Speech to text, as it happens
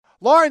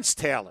Lawrence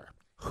Taylor,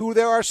 who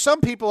there are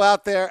some people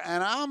out there,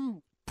 and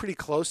I'm pretty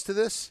close to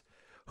this,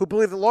 who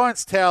believe that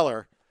Lawrence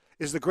Taylor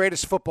is the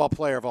greatest football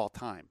player of all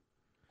time,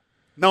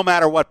 no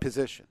matter what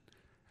position.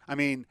 I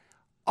mean,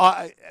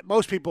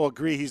 most people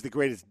agree he's the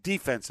greatest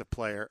defensive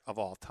player of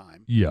all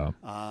time. Yeah.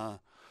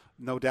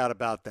 No doubt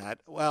about that.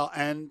 Well,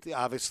 and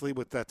obviously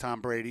with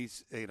Tom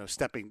Brady's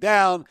stepping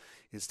down,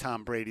 is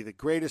Tom Brady the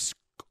greatest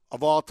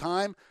of all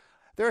time?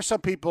 There are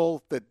some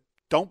people that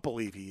don't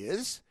believe he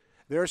is.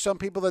 There are some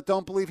people that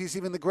don't believe he's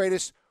even the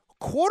greatest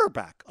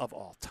quarterback of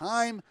all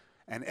time,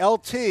 and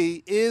LT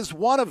is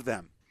one of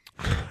them.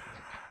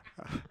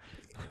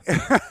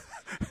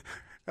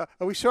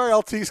 Are we sure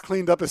LT's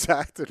cleaned up his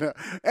act?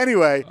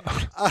 Anyway.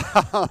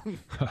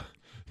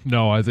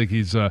 No, I think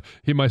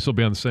he might still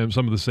be on some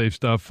of the safe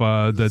stuff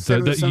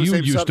that you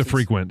used to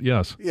frequent.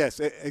 Yes. Yes,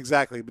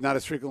 exactly, but not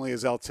as frequently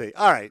as LT.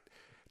 All right.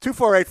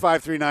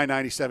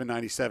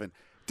 248-539-9797.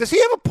 Does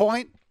he have a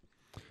point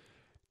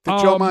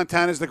that Joe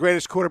Montana is the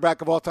greatest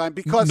quarterback of all time?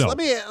 Because no. let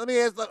me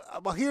ask,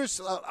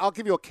 well, I'll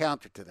give you a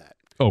counter to that.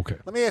 Okay.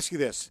 Let me ask you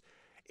this.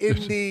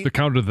 The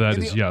counter to that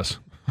is yes.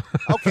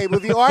 Okay,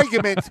 well, the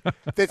argument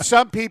that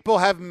some people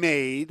have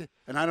made,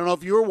 and I don't know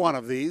if you were one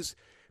of these,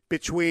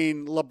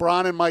 between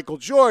LeBron and Michael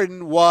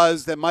Jordan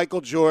was that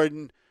Michael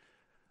Jordan,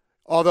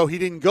 although he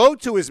didn't go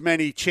to as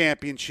many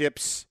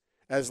championships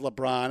as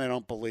LeBron, I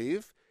don't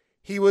believe,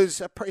 he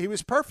was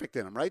perfect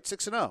in them, right?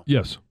 6-0.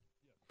 Yes.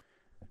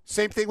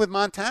 Same thing with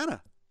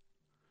Montana.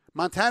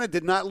 Montana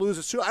did not lose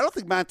a Super Bowl. I don't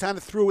think Montana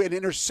threw an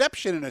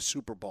interception in a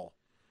Super Bowl.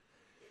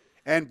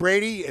 And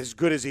Brady, as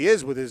good as he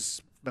is with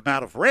his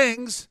amount of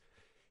rings,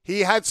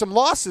 he had some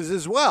losses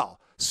as well.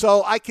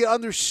 So I can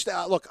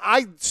understand. Look,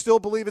 I still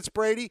believe it's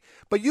Brady,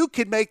 but you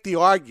could make the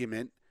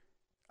argument,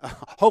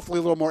 hopefully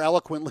a little more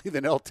eloquently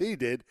than LT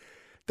did,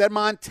 that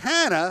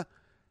Montana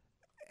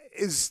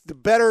is the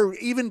better,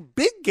 even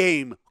big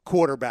game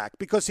quarterback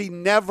because he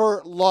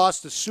never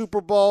lost a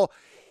Super Bowl.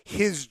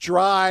 His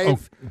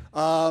drive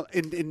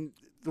in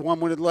the one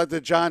when it led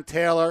to John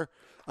Taylor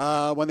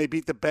when they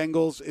beat the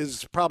Bengals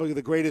is probably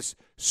the greatest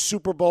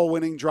Super Bowl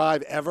winning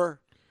drive ever.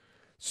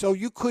 So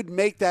you could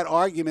make that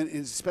argument,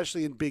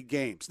 especially in big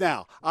games.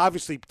 Now,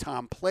 obviously,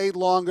 Tom played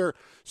longer,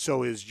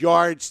 so his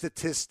yard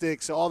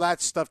statistics, all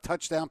that stuff,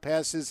 touchdown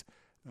passes,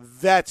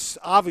 that's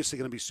obviously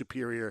going to be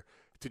superior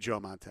to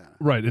Joe Montana.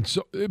 Right, and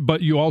so,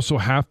 but you also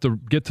have to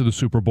get to the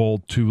Super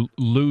Bowl to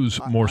lose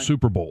more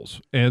Super Bowls.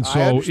 And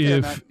so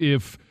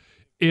if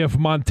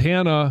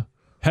Montana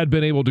had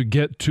been able to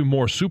get to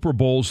more Super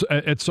Bowls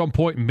at some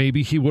point,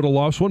 maybe he would have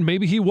lost one.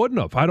 Maybe he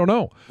wouldn't have. I don't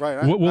know.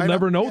 Right, we'll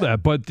never know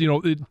that. But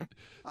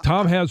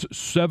Tom has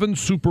 7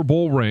 Super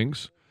Bowl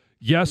rings.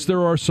 Yes,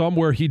 there are some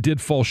where he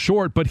did fall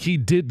short, but he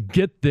did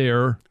get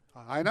there.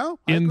 I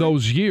agree.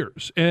 Those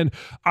years. And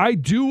I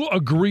do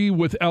agree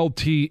with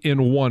LT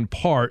in one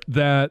part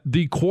that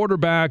the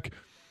quarterback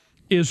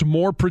is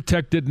more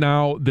protected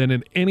now than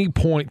at any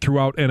point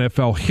throughout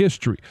NFL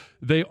history.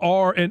 They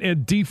are,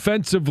 and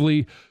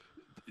defensively,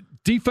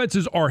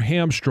 defenses are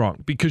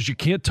hamstrung because you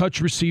can't touch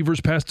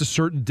receivers past a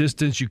certain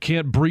distance. You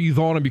can't breathe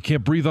on them. You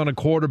can't breathe on a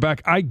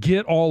quarterback. I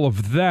get all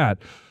of that,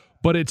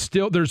 but it's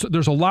still there's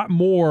a lot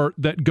more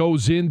that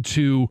goes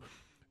into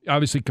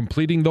obviously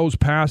completing those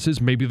passes.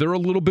 Maybe they're a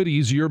little bit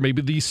easier.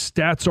 Maybe these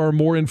stats are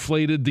more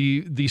inflated.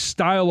 The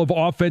style of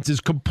offense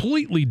is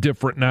completely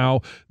different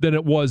now than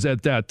it was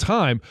at that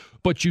time,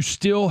 but you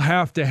still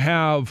have to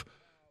have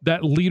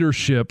that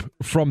leadership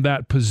from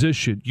that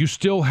position. You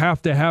still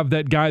have to have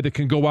that guy that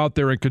can go out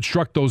there and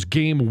construct those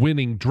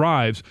game-winning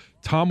drives.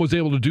 Tom was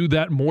able to do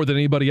that more than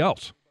anybody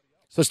else.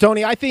 So,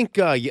 Stoney, I think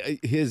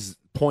his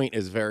point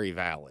is very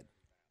valid.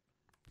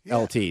 Yeah.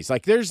 LT's.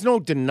 Like, there's no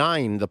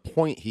denying the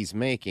point he's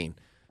making.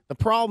 The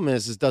problem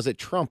is does it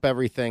trump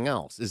everything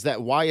else?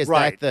 Why is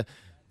that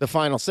the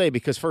final say?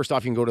 Because first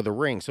off, you can go to the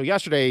ring. So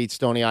yesterday,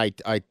 Stoney,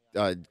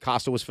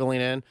 Costa was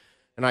filling in,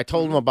 and I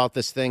told him about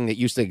this thing that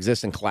used to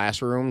exist in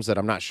classrooms that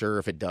I'm not sure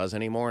if it does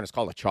anymore, and it's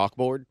called a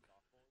chalkboard.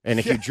 And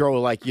if you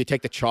draw, you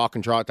take the chalk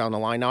and draw it down the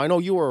line. Now, I know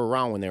you were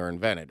around when they were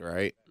invented,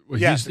 right? Well,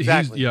 yes,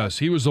 exactly. Yes,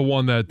 he was the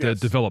one that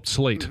developed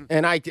Slate.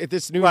 And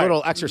this new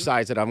little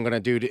exercise that I'm going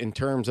to do in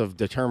terms of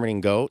determining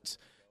GOATs.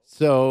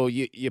 So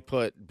you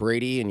put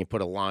Brady and you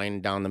put a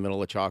line down the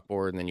middle of the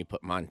chalkboard, and then you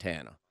put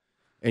Montana.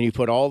 And you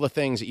put all the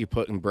things that you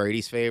put in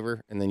Brady's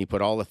favor, and then you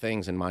put all the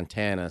things in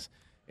Montana's,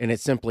 and it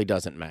simply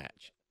doesn't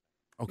match.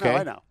 Okay? No,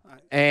 I know.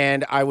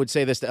 And I would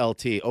say this to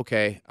LT.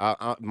 Okay,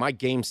 my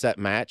game set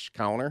match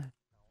counter,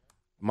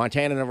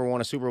 Montana never won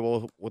a Super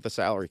Bowl with a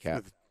salary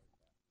cap.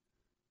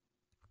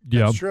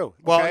 Yeah, that's true.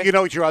 Well, you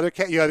know what your other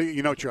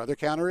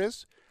counter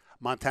is?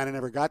 Montana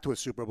never got to a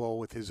Super Bowl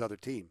with his other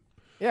team.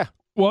 Yeah.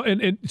 Well,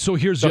 and so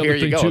here's the other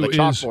thing, too. The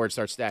chalkboard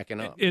starts stacking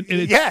up. And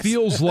it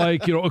feels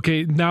like,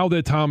 okay, now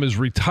that Tom is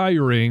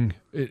retiring,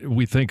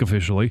 we think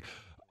officially,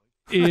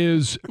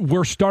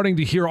 we're starting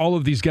to hear all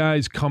of these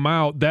guys come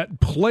out that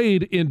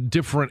played in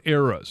different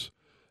eras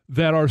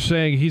that are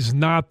saying he's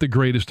not the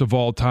greatest of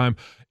all time.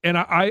 And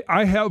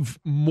I have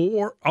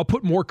more, I'll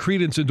put more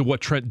credence into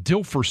what Trent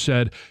Dilfer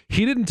said.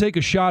 He didn't take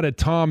a shot at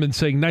Tom and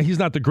saying, nah, he's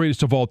not the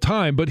greatest of all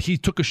time, but he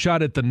took a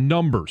shot at the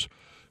numbers.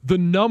 The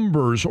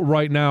numbers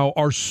right now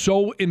are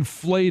so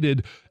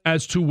inflated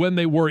as to when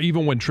they were,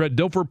 even when Trent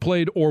Dilfer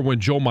played or when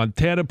Joe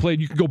Montana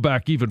played. You can go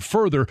back even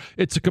further.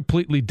 It's a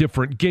completely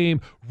different game.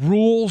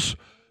 Rules,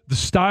 the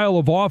style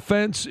of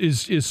offense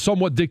is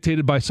somewhat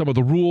dictated by some of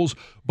the rules.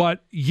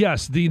 But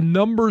yes, the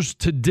numbers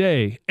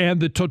today and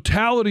the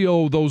totality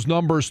of those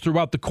numbers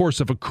throughout the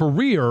course of a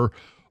career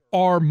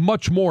are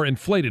much more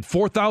inflated.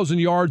 4,000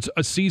 yards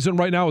a season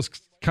right now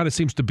kind of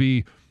seems to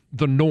be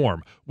the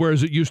norm,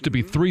 whereas it used to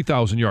be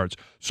 3,000 yards.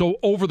 So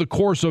over the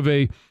course of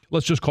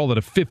let's just call it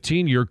a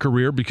 15-year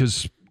career,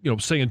 because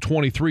saying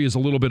 23 is a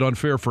little bit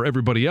unfair for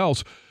everybody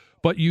else,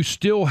 but you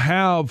still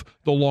have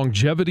the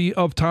longevity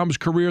of Tom's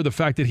career, the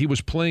fact that he was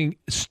playing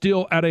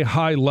still at a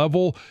high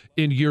level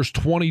in years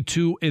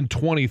 22 and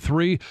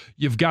 23.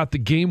 You've got the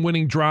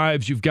game-winning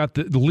drives. You've got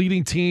the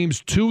leading teams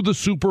to the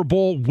Super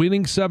Bowl,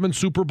 winning 7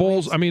 Super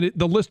Bowls. I mean,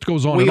 the list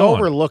goes on and on. We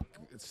overlook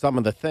some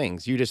of the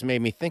things. You just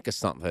made me think of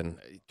something.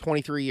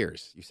 23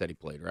 years, you said he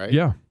played, right?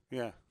 Yeah.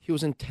 He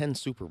was in 10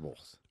 Super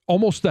Bowls.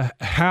 Almost the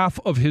half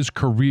of his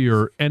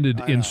career ended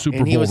in Super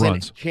and he Bowl was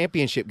runs. In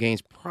championship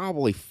games,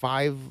 probably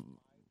 4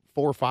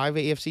 or 5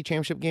 AFC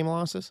championship game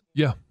losses.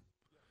 Yeah.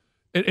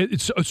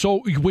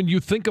 So when you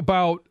think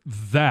about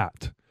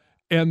that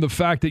and the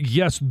fact that,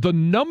 yes, the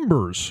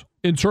numbers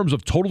in terms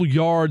of total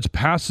yards,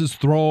 passes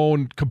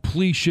thrown,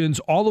 completions,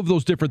 all of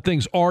those different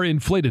things are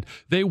inflated.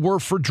 They were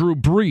for Drew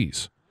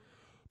Brees.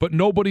 But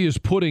nobody is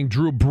putting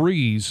Drew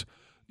Brees,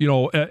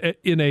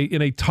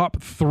 in a top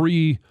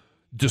 3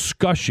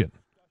 discussion.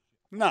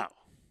 No,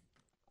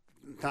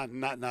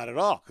 not at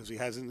all, because he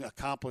hasn't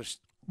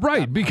accomplished.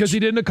 Right, because he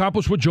didn't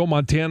accomplish what Joe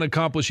Montana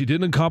accomplished. He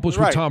didn't accomplish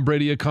what Tom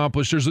Brady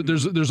accomplished.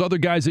 There's other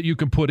guys that you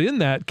can put in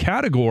that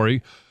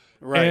category.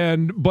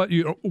 Right. But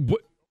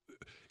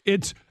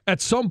it's at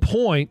some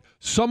point,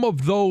 some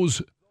of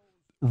those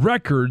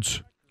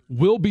records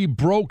will be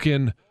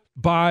broken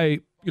by.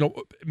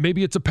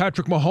 Maybe it's a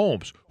Patrick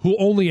Mahomes who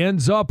only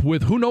ends up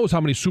with, who knows how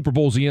many Super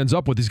Bowls he ends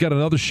up with. He's got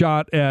another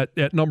shot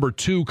at number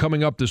 2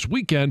 coming up this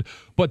weekend,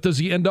 but does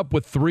he end up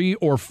with 3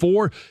 or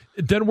 4?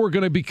 Then we're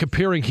going to be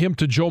comparing him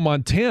to Joe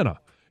Montana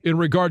in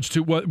regards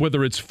to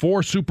whether it's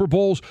 4 Super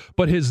Bowls,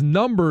 but his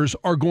numbers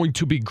are going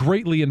to be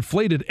greatly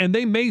inflated, and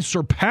they may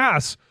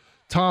surpass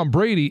Tom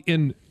Brady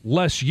in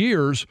less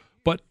years,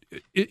 but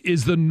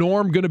is the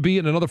norm going to be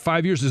in another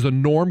 5 years? Is the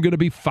norm going to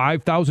be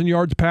 5,000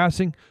 yards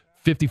passing?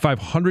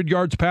 5,500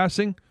 yards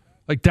passing?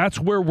 Like, that's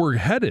where we're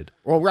headed.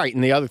 Well, right.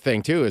 And the other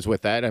thing, too, is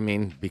with that, I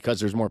mean, because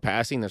there's more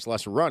passing, there's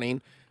less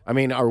running. I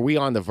mean, are we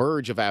on the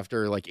verge of,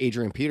 after, like,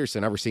 Adrian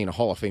Peterson, ever seeing a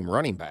Hall of Fame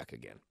running back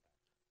again?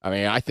 I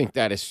mean, I think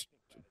that is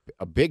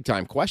a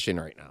big-time question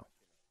right now.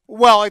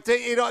 Well,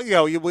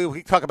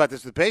 we talk about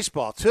this with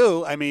baseball,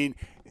 too. I mean,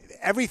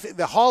 everything,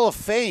 the Hall of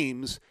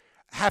Fames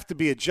have to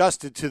be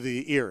adjusted to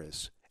the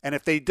eras. And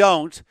if they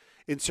don't,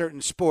 in certain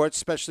sports,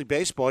 especially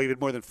baseball, even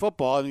more than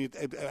football,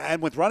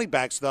 and with running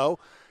backs, though,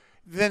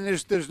 then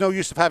there's no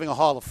use of having a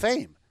Hall of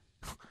Fame.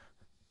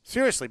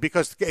 Seriously,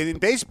 because in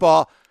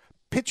baseball,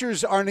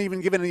 pitchers aren't even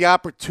given the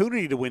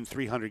opportunity to win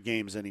 300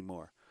 games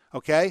anymore.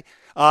 Okay?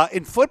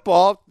 In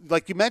football,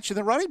 like you mentioned,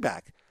 the running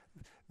back,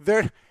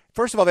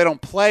 first of all, they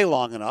don't play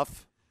long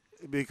enough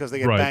because they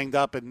get banged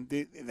up, and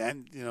they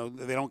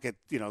don't get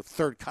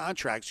third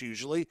contracts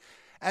usually,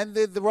 and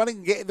the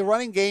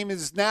running game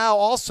is now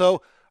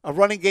also a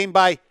running game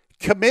by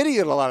committee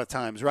a lot of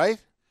times, right?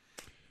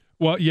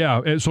 Well, yeah.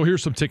 And so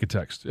here's some ticket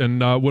text. And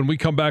when we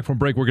come back from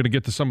break, we're going to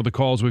get to some of the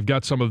calls. We've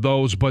got some of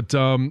those. But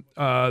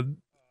I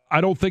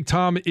don't think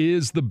Tom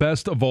is the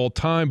best of all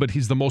time, but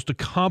he's the most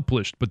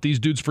accomplished. But these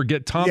dudes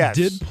forget Tom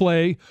did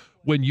play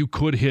when you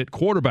could hit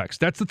quarterbacks.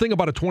 That's the thing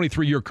about a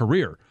 23-year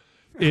career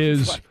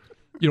is –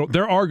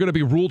 there are going to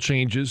be rule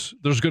changes.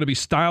 There's going to be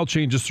style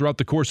changes throughout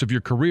the course of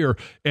your career.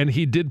 And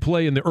he did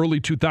play in the early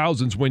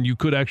 2000s when you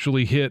could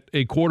actually hit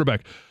a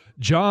quarterback.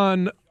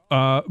 John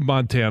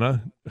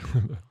Montana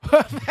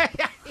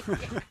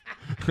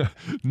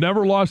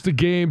never lost a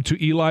game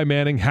to Eli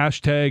Manning.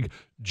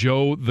 #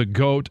 Joe the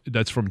GOAT.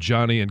 That's from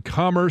Johnny in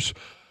Commerce.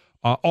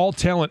 All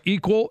talent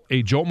equal,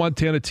 a Joe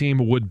Montana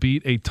team would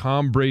beat a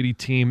Tom Brady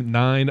team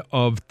 9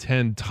 of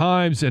 10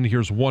 times. And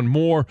here's one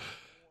more.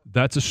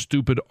 That's a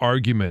stupid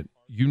argument.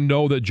 You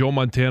know that Joe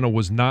Montana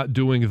was not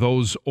doing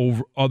those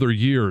over other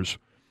years.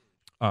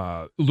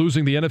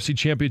 Losing the NFC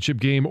Championship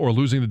game or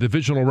losing the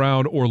divisional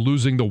round or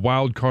losing the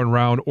wild card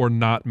round or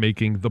not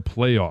making the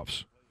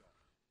playoffs.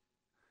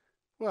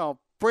 Well,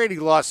 Brady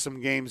lost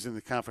some games in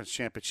the conference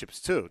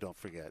championships too, don't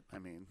forget. I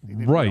mean, he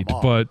didn't right, win them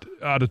all. But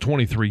out of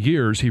 23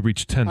 years, he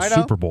reached 10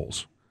 Super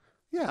Bowls.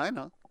 Yeah, I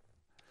know.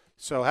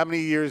 So how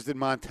many years did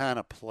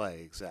Montana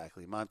play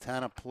exactly?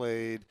 Montana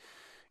played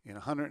in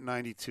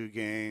 192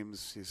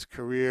 games. His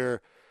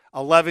career,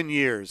 11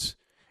 years,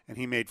 and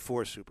he made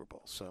 4 Super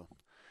Bowls. So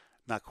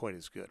not quite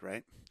as good,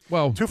 right?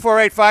 Well,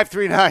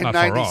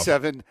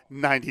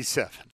 248-539-9797.